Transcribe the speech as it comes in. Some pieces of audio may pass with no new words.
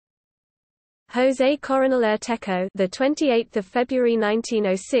José Coronel Urtecho, the 28th of February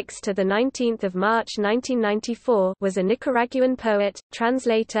 1906 to the 19th of March 1994, was a Nicaraguan poet,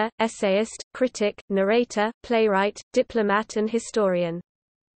 translator, essayist, critic, narrator, playwright, diplomat and historian.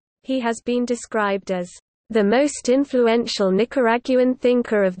 He has been described as the most influential Nicaraguan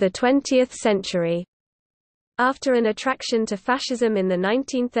thinker of the 20th century. After an attraction to fascism in the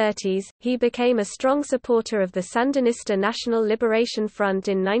 1930s, he became a strong supporter of the Sandinista National Liberation Front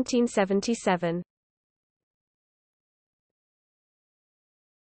in 1977.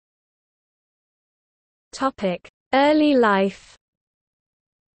 Early life.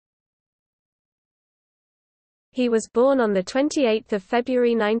 He was born on 28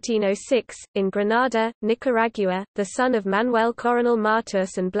 February 1906, in Granada, Nicaragua, the son of Manuel Coronel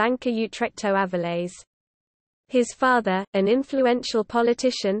Martos and Blanca Utrecho Avilés. His father, an influential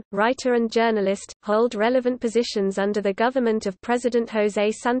politician, writer and journalist, held relevant positions under the government of President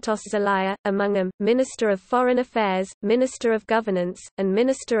José Santos Zelaya, among them, Minister of Foreign Affairs, Minister of Governance, and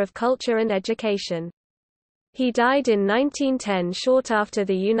Minister of Culture and Education. He died in 1910 short after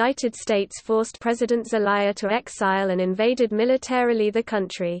the United States forced President Zelaya to exile and invaded militarily the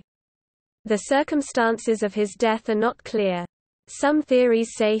country. The circumstances of his death are not clear. Some theories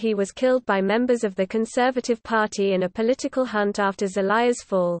say he was killed by members of the Conservative Party in a political hunt after Zelaya's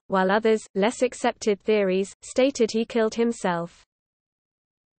fall, while others, less accepted theories, stated he killed himself.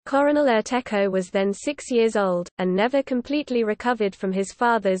 Coronel Urtecho was then 6 years old, and never completely recovered from his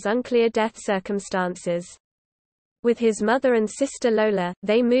father's unclear death circumstances. With his mother and sister Lola,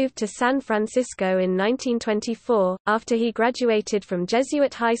 they moved to San Francisco in 1924, after he graduated from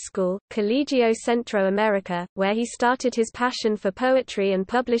Jesuit High School, Colegio Centro America, where he started his passion for poetry and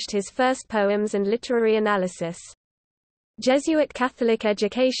published his first poems and literary analysis. Jesuit Catholic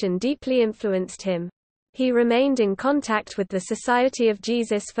education deeply influenced him. He remained in contact with the Society of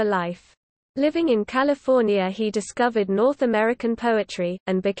Jesus for Life. Living in California, he discovered North American poetry,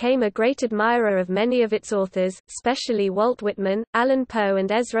 and became a great admirer of many of its authors, especially Walt Whitman, Allan Poe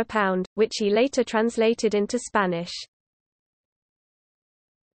and Ezra Pound, which he later translated into Spanish.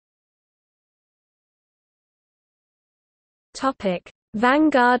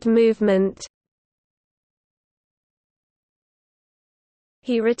 Vanguard movement.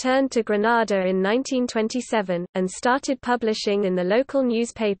 He returned to Granada in 1927, and started publishing in the local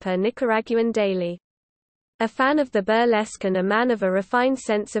newspaper Nicaraguan Daily. A fan of the burlesque and a man of a refined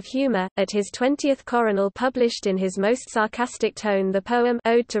sense of humor, at his 20th Coronel published in his most sarcastic tone the poem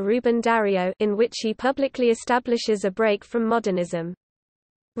Ode to Rubén Darío, in which he publicly establishes a break from modernism.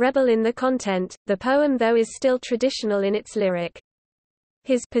 Rebel in the content, the poem though is still traditional in its lyric.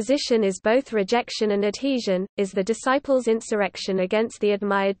 His position is both rejection and adhesion, is the disciples' insurrection against the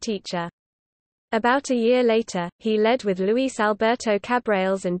admired teacher. About a year later, he led with Luis Alberto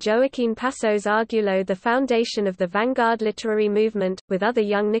Cabrales and Joaquín Passos Arguello the foundation of the Vanguard literary movement, with other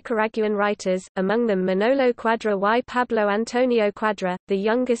young Nicaraguan writers, among them Manolo Cuadra y Pablo Antonio Cuadra, the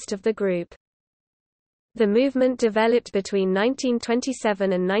youngest of the group. The movement developed between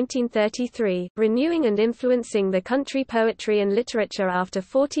 1927 and 1933, renewing and influencing the country poetry and literature after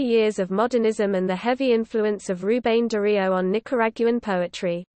 40 years of modernism and the heavy influence of Rubén Darío on Nicaraguan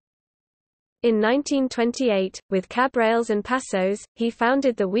poetry. In 1928, with Cabrales and Passos, he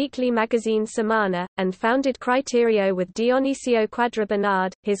founded the weekly magazine Semana, and founded Criterio with Dionisio Cuadra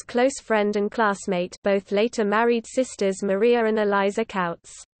Bernard, his close friend and classmate, both later married sisters Maria and Eliza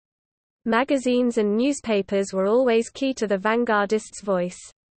Coutts. Magazines and newspapers were always key to the vanguardists' voice.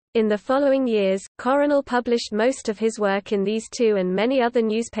 In the following years, Coronel published most of his work in these two and many other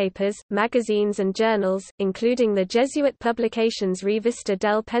newspapers, magazines and journals, including the Jesuit publications Revista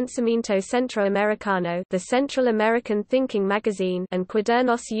del Pensamiento Centroamericano, the Central American Thinking magazine, and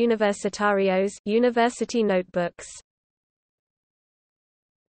Cuadernos Universitarios, university notebooks.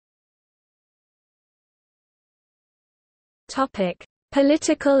 Topic: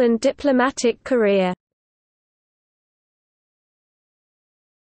 Political and diplomatic career.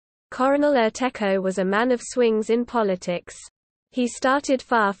 Coronel Urtecho was a man of swings in politics. He started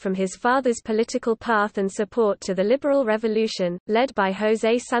far from his father's political path and support to the liberal revolution, led by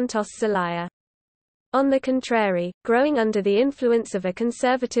José Santos Zelaya. On the contrary, growing under the influence of a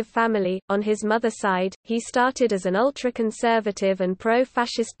conservative family, on his mother's side, he started as an ultra-conservative and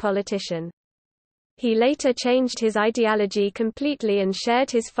pro-fascist politician. He later changed his ideology completely and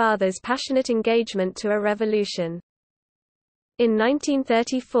shared his father's passionate engagement to a revolution. In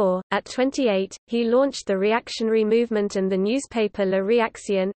 1934, at 28, he launched the reactionary movement and the newspaper La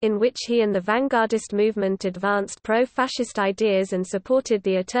Reacción, in which he and the Vanguardist movement advanced pro-fascist ideas and supported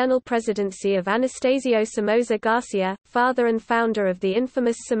the eternal presidency of Anastasio Somoza Garcia, father and founder of the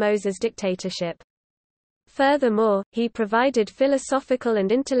infamous Somoza's dictatorship. Furthermore, he provided philosophical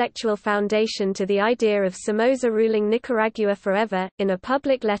and intellectual foundation to the idea of Somoza ruling Nicaragua forever, in a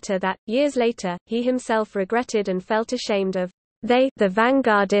public letter that, years later, he himself regretted and felt ashamed of. They, the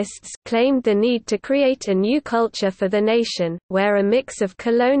Vanguardists, claimed the need to create a new culture for the nation, where a mix of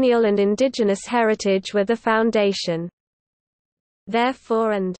colonial and indigenous heritage were the foundation.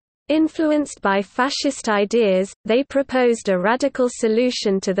 Therefore, and influenced by fascist ideas, they proposed a radical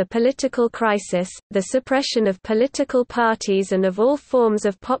solution to the political crisis, the suppression of political parties and of all forms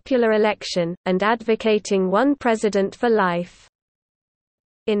of popular election, and advocating one president for life.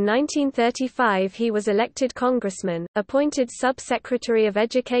 In 1935 he was elected congressman, appointed Sub-Secretary of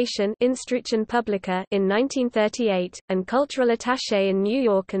Education Instrucción Pública in 1938, and cultural attaché in New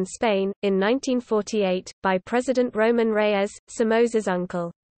York and Spain, in 1948, by President Roman Reyes, Somoza's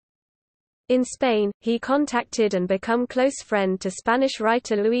uncle. In Spain, he contacted and become close friend to Spanish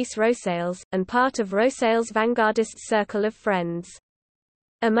writer Luis Rosales, and part of Rosales' Vanguardist circle of friends.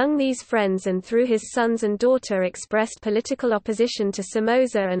 Among these friends and through his sons and daughter expressed political opposition to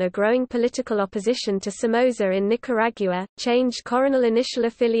Somoza and a growing political opposition to Somoza in Nicaragua, changed Coronel initial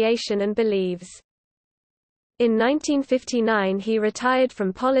affiliation and beliefs. In 1959 he retired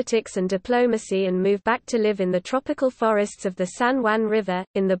from politics and diplomacy and moved back to live in the tropical forests of the San Juan River,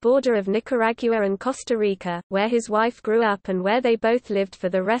 in the border of Nicaragua and Costa Rica, where his wife grew up and where they both lived for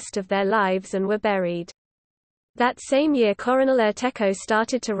the rest of their lives and were buried. That same year Coronel Urtecho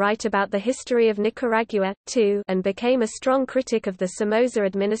started to write about the history of Nicaragua, too, and became a strong critic of the Somoza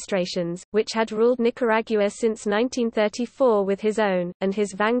administrations, which had ruled Nicaragua since 1934 with his own, and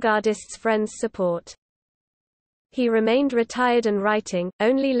his Vanguardists' friends' support. He remained retired and writing,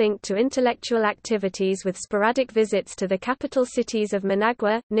 only linked to intellectual activities with sporadic visits to the capital cities of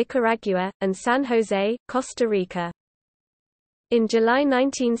Managua, Nicaragua, and San Jose, Costa Rica. In July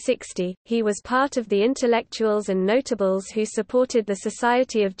 1960, he was part of the intellectuals and notables who supported the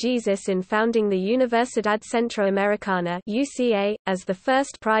Society of Jesus in founding the Universidad Centroamericana (UCA), as the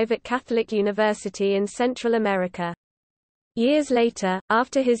first private Catholic university in Central America. Years later,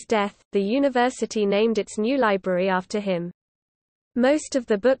 after his death, the university named its new library after him. Most of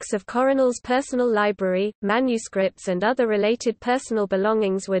the books of Coronel's personal library, manuscripts and other related personal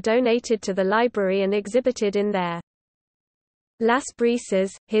belongings were donated to the library and exhibited in there. Las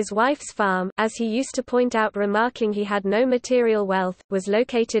Brisas, his wife's farm, as he used to point out, remarking he had no material wealth, was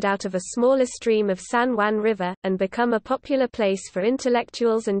located out of a smaller stream of San Juan River, and become a popular place for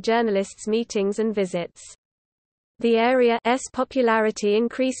intellectuals and journalists' meetings and visits. The area's popularity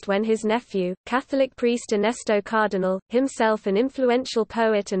increased when his nephew, Catholic priest Ernesto Cardinal, himself an influential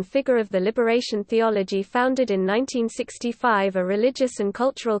poet and figure of the liberation theology, founded in 1965 a religious and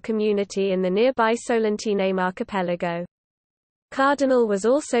cultural community in the nearby Solentine archipelago. Cardinal was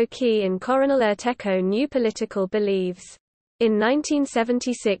also key in Coronel Urtecho's new political beliefs. In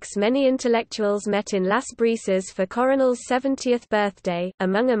 1976 many intellectuals met in Las Brisas for Coronel's 70th birthday,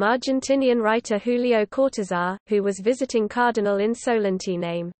 among them Argentinian writer Julio Cortázar, who was visiting Cardinal in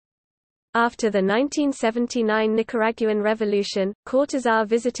Solentine. After the 1979 Nicaraguan Revolution, Cortázar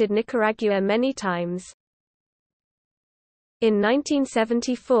visited Nicaragua many times. In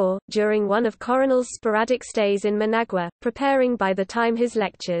 1974, during one of Coronel's sporadic stays in Managua, preparing by the time his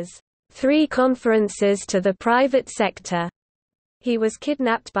lectures, 3 Conferences to the Private Sector, he was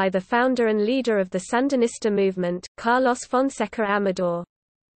kidnapped by the founder and leader of the Sandinista movement, Carlos Fonseca Amador.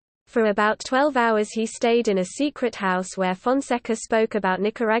 For about 12 hours he stayed in a secret house where Fonseca spoke about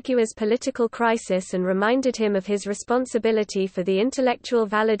Nicaragua's political crisis and reminded him of his responsibility for the intellectual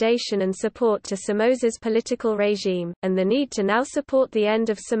validation and support to Somoza's political regime, and the need to now support the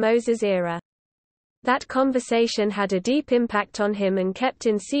end of Somoza's era. That conversation had a deep impact on him and kept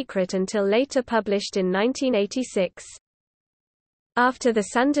in secret until later published in 1986. After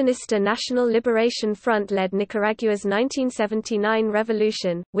the Sandinista National Liberation Front led Nicaragua's 1979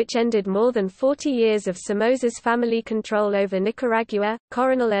 revolution, which ended more than 40 years of Somoza's family control over Nicaragua,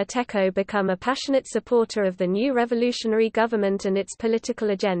 Coronel Urtecho became a passionate supporter of the new revolutionary government and its political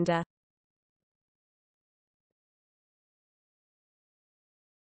agenda.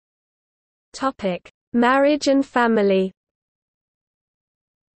 Marriage and family.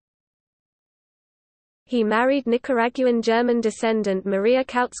 He married Nicaraguan German descendant Maria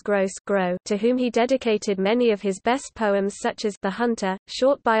Kautz Gross, to whom he dedicated many of his best poems such as The Hunter,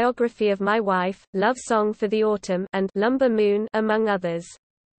 Short Biography of My Wife, Love Song for the Autumn, and Lumber Moon, among others.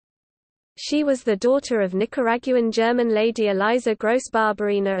 She was the daughter of Nicaraguan German lady Eliza Gross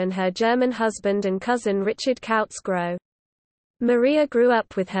Barberina and her German husband and cousin Richard Kautz Gross. Maria grew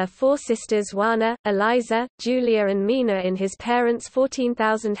up with her four sisters Juana, Eliza, Julia and Mina in his parents'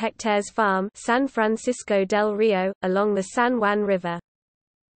 14,000 hectares farm San Francisco del Rio, along the San Juan River.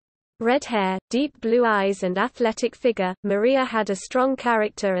 Red hair, deep blue eyes and athletic figure, Maria had a strong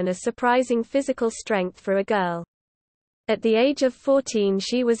character and a surprising physical strength for a girl. At the age of 14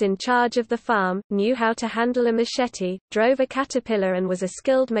 she was in charge of the farm, knew how to handle a machete, drove a caterpillar and was a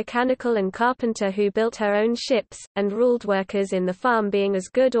skilled mechanical and carpenter who built her own ships, and ruled workers in the farm being as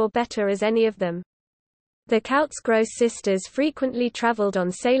good or better as any of them. The Kautz Gross sisters frequently traveled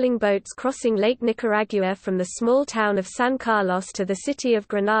on sailing boats crossing Lake Nicaragua from the small town of San Carlos to the city of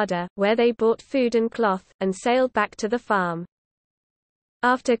Granada, where they bought food and cloth, and sailed back to the farm.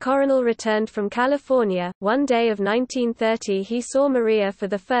 After Coronel returned from California, one day of 1930 he saw Maria for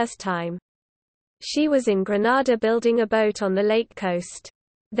the first time. She was in Granada building a boat on the lake coast.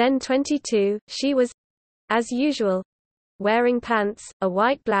 Then 22, she was, as usual, wearing pants, a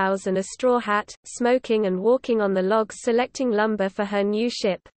white blouse and a straw hat, smoking and walking on the logs selecting lumber for her new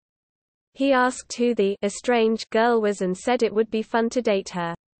ship. He asked who the estranged girl was and said it would be fun to date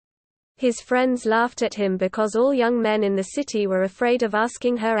her. His friends laughed at him because all young men in the city were afraid of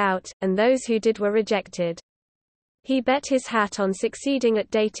asking her out, and those who did were rejected. He bet his hat on succeeding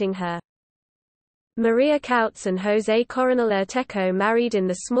at dating her. Maria Kautz and José Coronel Urtecho married in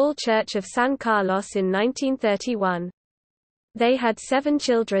the small church of San Carlos in 1931. They had 7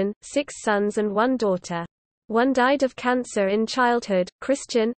 children, 6 sons and 1 daughter. One died of cancer in childhood.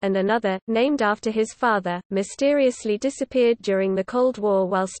 Christian, and another, named after his father, mysteriously disappeared during the Cold War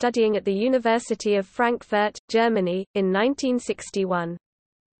while studying at the University of Frankfurt, Germany, in 1961.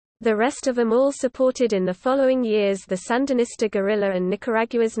 The rest of them all supported in the following years the Sandinista guerrilla and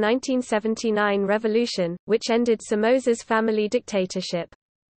Nicaragua's 1979 revolution, which ended Somoza's family dictatorship.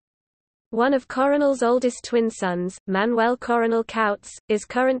 One of Coronel's oldest twin sons, Manuel Coronel Kautz, is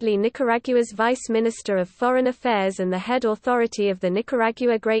currently Nicaragua's Vice Minister of Foreign Affairs and the head authority of the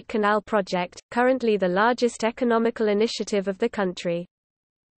Nicaragua Great Canal Project, currently the largest economical initiative of the country.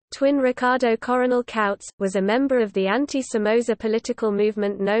 Twin Ricardo Coronel Kautz, was a member of the anti-Somoza political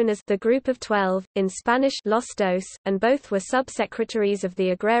movement known as the Group of 12, in Spanish Los Dos, and both were sub-secretaries of the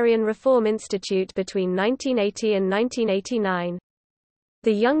Agrarian Reform Institute between 1980 and 1989.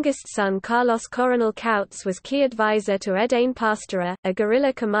 The youngest son Carlos Coronel Kautz was key advisor to Edén Pastora, a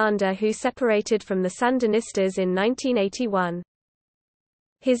guerrilla commander who separated from the Sandinistas in 1981.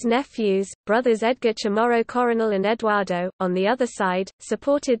 His nephews, brothers Edgar Chamorro Coronel and Eduardo, on the other side,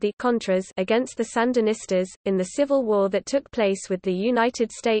 supported the Contras against the Sandinistas, in the civil war that took place with the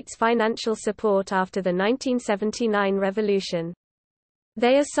United States' financial support after the 1979 revolution.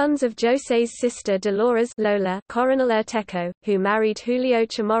 They are sons of José's sister Dolores Lola Coronel Urtecho, who married Julio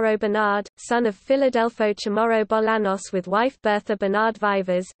Chamorro Bernard, son of Filadelfo Chamorro Bolanos with wife Bertha Bernard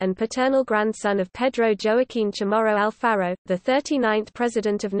Vivas, and paternal grandson of Pedro Joaquín Chamorro Alfaro, the 39th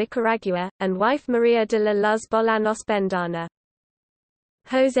president of Nicaragua, and wife María de la Luz Bolanos Bendana.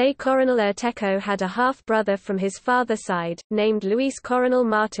 José Coronel Urtecho had a half-brother from his father's side, named Luis Coronel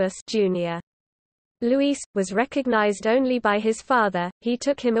Martus Jr. Luis was recognized only by his father. He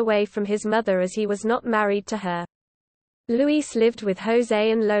took him away from his mother as he was not married to her. Luis lived with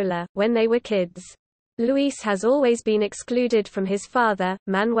José and Lola when they were kids. Luis has always been excluded from his father,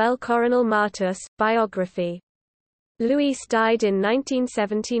 Manuel Coronel Martus, biography. Luis died in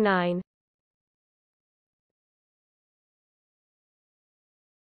 1979.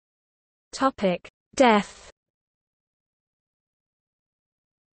 Topic: Death.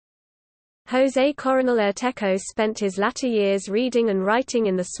 José Coronel Urtecho spent his latter years reading and writing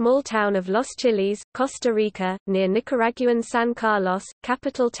in the small town of Los Chiles, Costa Rica, near Nicaraguan San Carlos,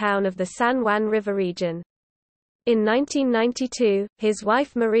 capital town of the San Juan River region. In 1992, his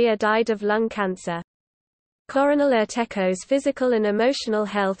wife Maria died of lung cancer. Coronel Urtecho's physical and emotional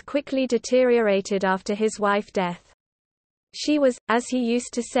health quickly deteriorated after his wife's death. She was, as he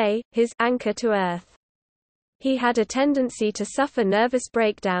used to say, his anchor to earth. He had a tendency to suffer nervous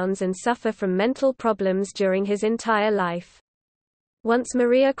breakdowns and suffer from mental problems during his entire life. Once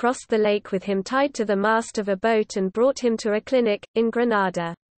Maria crossed the lake with him tied to the mast of a boat and brought him to a clinic, in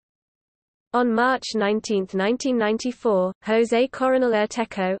Granada. On March 19, 1994, José Coronel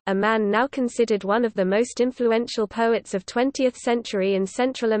Urtecho, a man now considered one of the most influential poets of 20th century in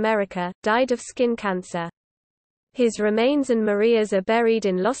Central America, died of skin cancer. His remains and Maria's are buried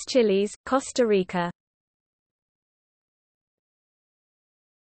in Los Chiles, Costa Rica.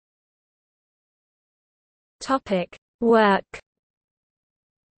 Work.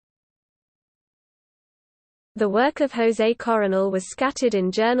 The work of José Coronel was scattered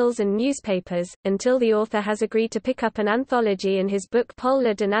in journals and newspapers, until the author has agreed to pick up an anthology in his book Pol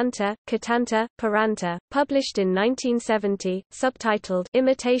la Donanta, Cantanta, Paranta, published in 1970, subtitled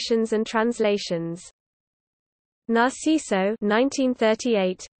Imitations and Translations. Narciso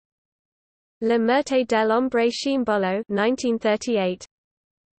 1938. La muerte del hombre símbolo 1938.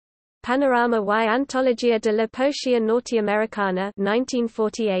 Panorama y Antología de la Poesía Norteamericana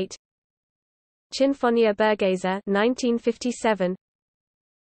 1948. Sinfonía Burguesa 1957.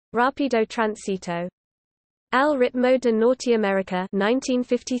 Rápido Tránsito. Al ritmo de Norteamérica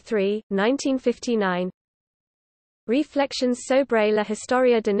 1953, 1959. Reflections sobre la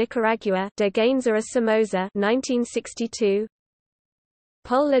historia de Nicaragua de Gainza a Somoza 1962.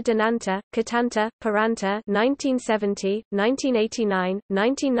 Pol la Donanta, Cantanta, Paranta 1970, 1989,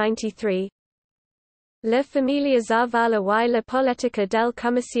 1993. La familia Zavala y la política del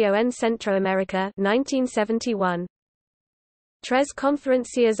comercio en Centroamérica 1971. Tres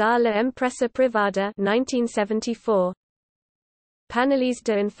conferencias a la empresa privada 1974. Paneles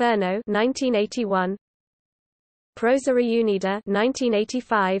de Inferno 1981. Prosa reunida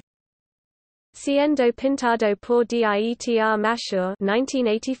 1985. Siendo pintado por Dietr Mashur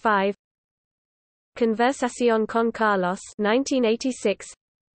 1985. Conversación con Carlos 1986.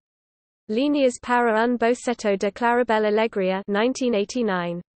 Líneas para un boceto de Claribel Alegría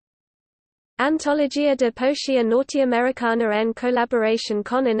 1989. Antología de Poesía Norteamericana en colaboración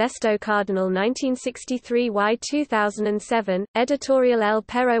con Ernesto Cardenal 1963 y 2007, editorial El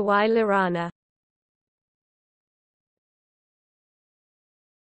Perro y la Rana.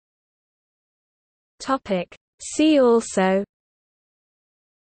 See also: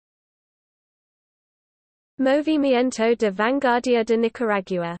 Movimiento de Vanguardia de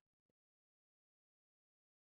Nicaragua.